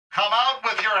come out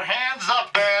with your hands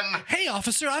up, Ben. Hey,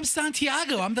 officer, I'm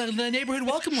Santiago. I'm the neighborhood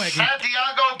welcome wagon.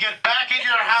 Santiago, get back in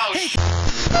your house.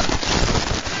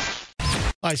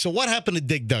 All right, so what happened to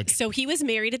Dig Dug? So he was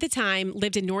married at the time,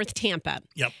 lived in North Tampa.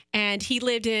 Yep. And he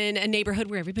lived in a neighborhood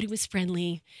where everybody was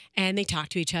friendly and they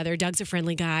talked to each other. Doug's a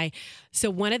friendly guy.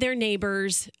 So one of their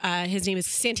neighbors, his name is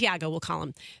Santiago, we'll call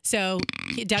him. So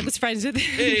Doug was friends with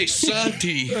him. Hey,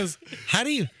 Santi. How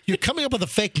do you're coming up with a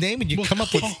fake name and you come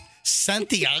up with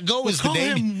Santiago is the Call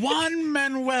name? him Juan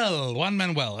Manuel. Juan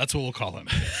Manuel. That's what we'll call him.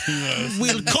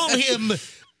 We'll call him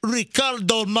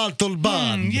Ricardo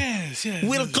Montalban. Yes.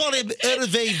 We'll call him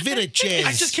Hervé Villachez.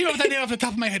 I just came up with that name off the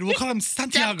top of my head. We'll call him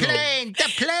Santiago.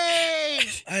 The plane.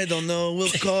 I don't know. We'll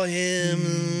call him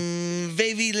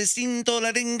Vevi Lecinto La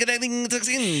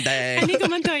Amigo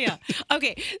Montoya.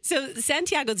 Okay, so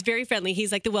Santiago's very friendly.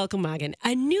 He's like the welcome wagon.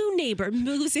 A new neighbor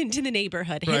moves into the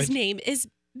neighborhood. His Right. name is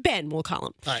Ben, we'll call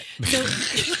him. All right. So,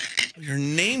 Your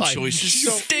name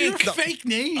choices stink. Fake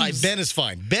names. All right, Ben is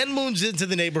fine. Ben moves into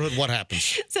the neighborhood. What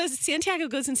happens? so Santiago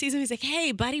goes and sees him. He's like,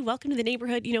 hey, buddy, welcome to the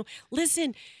neighborhood. You know,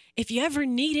 listen, if you ever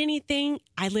need anything,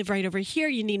 I live right over here.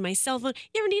 You need my cell phone.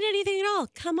 You ever need anything at all,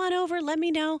 come on over. Let me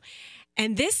know.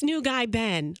 And this new guy,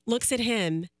 Ben, looks at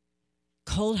him,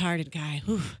 cold-hearted guy.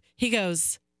 Whew. He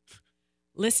goes,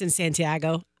 listen,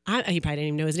 Santiago. He probably didn't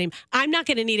even know his name. I'm not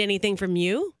going to need anything from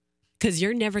you because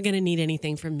you're never going to need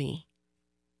anything from me.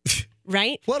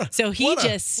 Right? What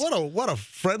a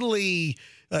friendly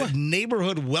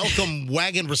neighborhood welcome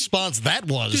wagon response that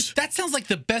was. Dude, that sounds like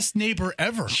the best neighbor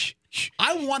ever.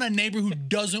 I want a neighbor who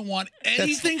doesn't want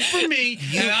anything from me,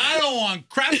 and I don't want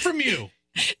crap from you.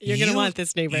 You're going to want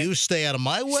this neighbor. You stay out of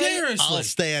my way. Seriously. I'll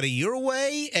stay out of your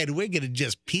way, and we're going to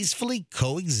just peacefully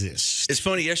coexist. It's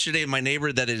funny. Yesterday, my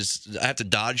neighbor I have to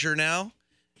dodge her now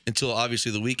until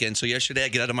obviously the weekend. So yesterday, I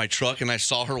get out of my truck and I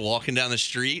saw her walking down the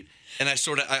street, and I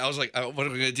was like, what are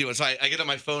we gonna do? And so I get on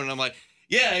my phone and I'm like,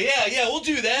 yeah, we'll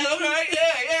do that. All right,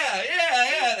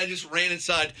 yeah. And I just ran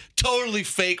inside, totally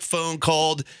fake phone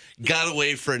called, got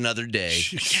away for another day.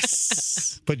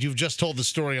 Yes. But you've just told the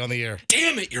story on the air.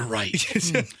 Damn it, you're right.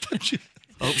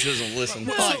 I hope she doesn't listen.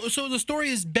 So the story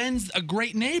is Ben's a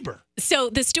great neighbor. So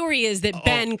the story is that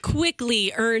Ben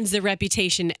quickly earns the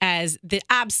reputation as the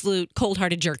absolute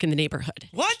cold-hearted jerk in the neighborhood.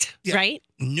 What? Yeah. Right?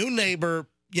 New neighbor,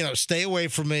 stay away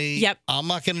from me. Yep. I'm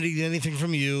not going to need anything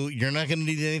from you. You're not going to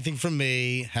need anything from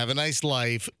me. Have a nice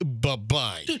life.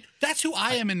 Bye-bye. Dude, that's who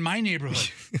I am in my neighborhood.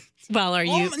 Well, are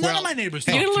you? None of my neighbors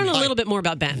talk You're going to to learn me. a little bit more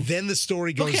about Ben. Then the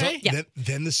story goes Okay. on. Yeah.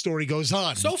 Then the story goes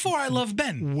on. So far, I love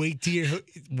Ben. Wait till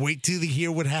you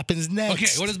hear what happens next. Okay,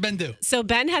 what does Ben do? So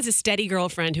Ben has a steady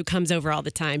girlfriend who comes over all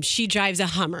the time. She drives a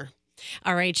Hummer.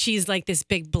 All right. She's like this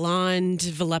big blonde,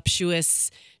 voluptuous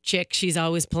chick. She's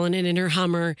always pulling it in her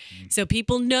Hummer. So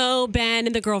people know Ben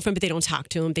and the girlfriend, but they don't talk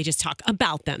to him. They just talk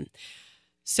about them.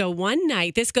 So one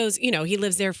night, this goes, he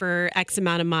lives there for X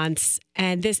amount of months.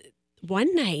 And this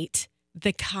one night,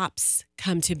 the cops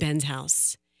come to Ben's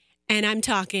house. And I'm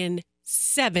talking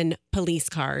 7 police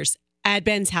cars at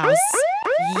Ben's house.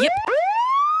 Yep.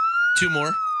 2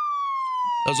 more.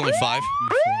 That was only 5.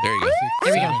 There you go.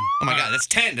 There we go. Oh my God, that's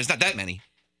 10. There's not that many.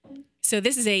 So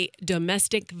this is a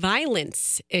domestic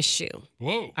violence issue.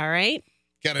 Whoa. All right?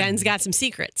 Ben's got some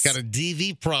secrets. Got a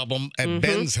DV problem at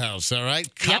Ben's house, all right?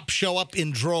 Cops show up in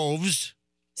droves.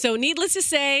 So needless to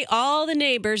say, all the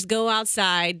neighbors go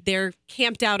outside. They're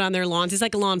camped out on their lawns. It's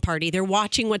like a lawn party. They're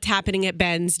watching what's happening at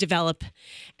Ben's develop.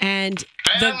 And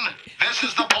Ben, this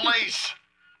is the police.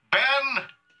 Ben,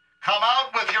 come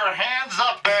out with your hands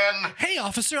up, Ben. Hey,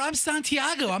 officer, I'm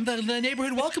Santiago. I'm the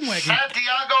neighborhood welcome wagon.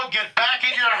 Santiago, get back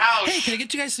in your house. Hey, can I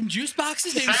get you guys some juice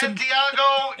boxes? Maybe some...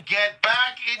 Santiago, get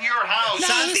back in your house.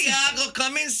 Santiago,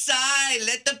 come inside.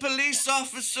 Let the police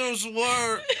officers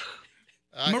work.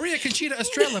 Maria Conchita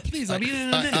Estrella, please. I'll be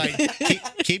in a minute.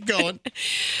 Keep going.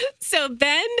 so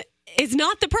Ben is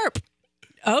not the perp.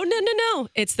 Oh, no.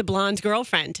 It's the blonde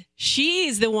girlfriend.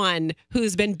 She's the one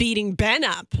who's been beating Ben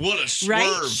up. What a swerve.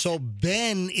 Right? So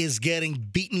Ben is getting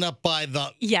beaten up by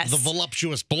the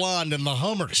voluptuous blonde in the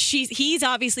Hummer. He's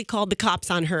obviously called the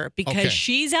cops on her because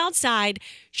she's outside,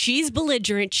 she's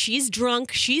belligerent, she's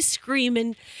drunk, she's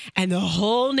screaming, and the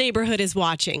whole neighborhood is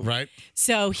watching. Right.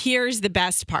 So here's the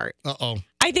best part. Uh-oh.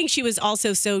 I think she was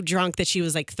also so drunk that she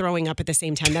was like throwing up at the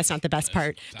same time. That's not the best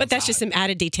part, but that's just some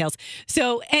added details.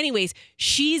 So anyways,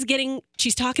 she's talking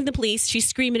to the police. She's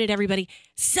screaming at everybody.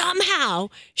 Somehow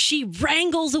she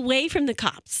wrangles away from the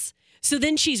cops. So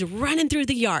then she's running through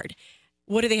the yard.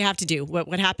 What do they have to do?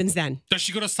 What happens then? Does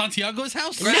she go to Santiago's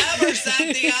house? Grab her,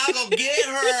 Santiago. Get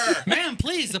her. Ma'am,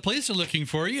 please. The police are looking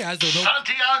for you. Santiago,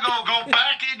 go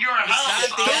back in your house.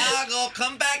 Santiago,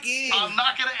 come back in. I'm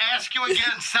not going to ask you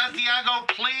again, Santiago,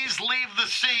 please leave the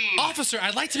scene. Officer,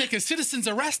 I'd like to make a citizen's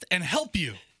arrest and help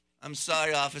you. I'm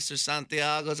sorry, Officer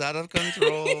Santiago's out of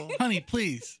control. Honey,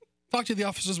 please. Talk to the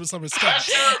officers with some respect.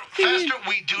 Fester,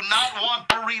 we do not want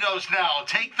burritos now.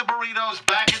 Take the burritos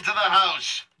back into the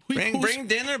house. Bring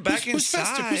dinner back inside.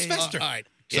 Who's Fester? All right.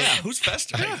 Yeah, who's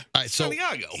Fester? All right, so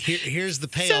Santiago. here's the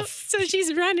So, payoff. so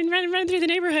she's running through the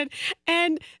neighborhood,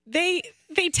 and they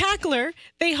tackle her,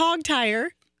 they hog tie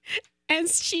her, and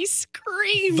she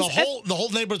screams. The whole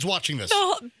neighborhood's watching this.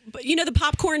 You know the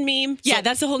popcorn meme? Yeah,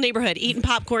 that's the whole neighborhood eating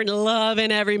popcorn,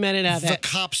 loving every minute of The it.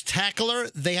 cops tackle her.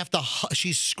 They have to.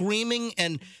 She's screaming,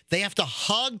 and they have to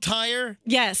hog tie her.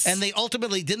 Yes, And they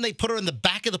ultimately didn't they put her in the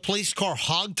back of the police car,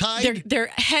 hog tied. they're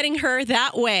heading her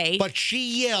that way. But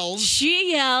she yells.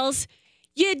 She yells,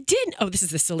 "You didn't." Oh, this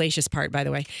is the salacious part, by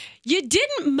the way. You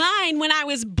didn't mind when I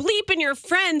was bleeping your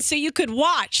friends so you could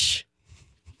watch.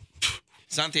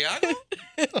 Santiago?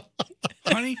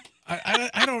 Honey,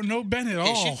 I don't know Ben at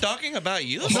all. Is she talking about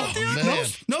you, No, Santiago? man.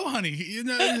 no, honey.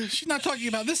 She's not talking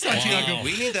about this Santiago.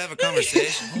 We need to have a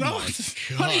conversation. No,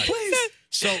 honey, please.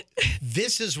 So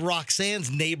this is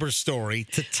Roxanne's neighbor story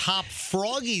to top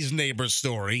Froggy's neighbor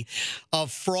story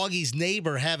of Froggy's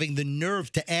neighbor having the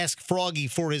nerve to ask Froggy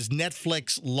for his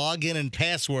Netflix login and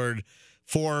password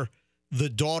for the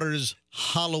daughter's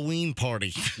Halloween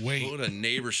party. Wait, What a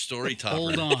neighbor story topper.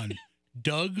 hold on.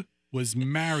 Doug was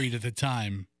married at the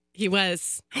time. He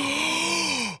was.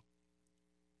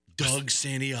 Doug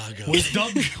Santiago. Was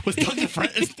Doug the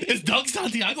friend? Is Doug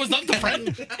Santiago? Was Doug the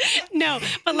friend? No,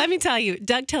 but let me tell you,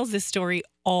 Doug tells this story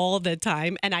all the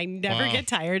time, and I never Wow. get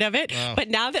tired of it. Wow. But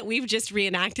now that we've just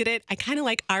reenacted it, I kind of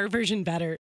like our version better.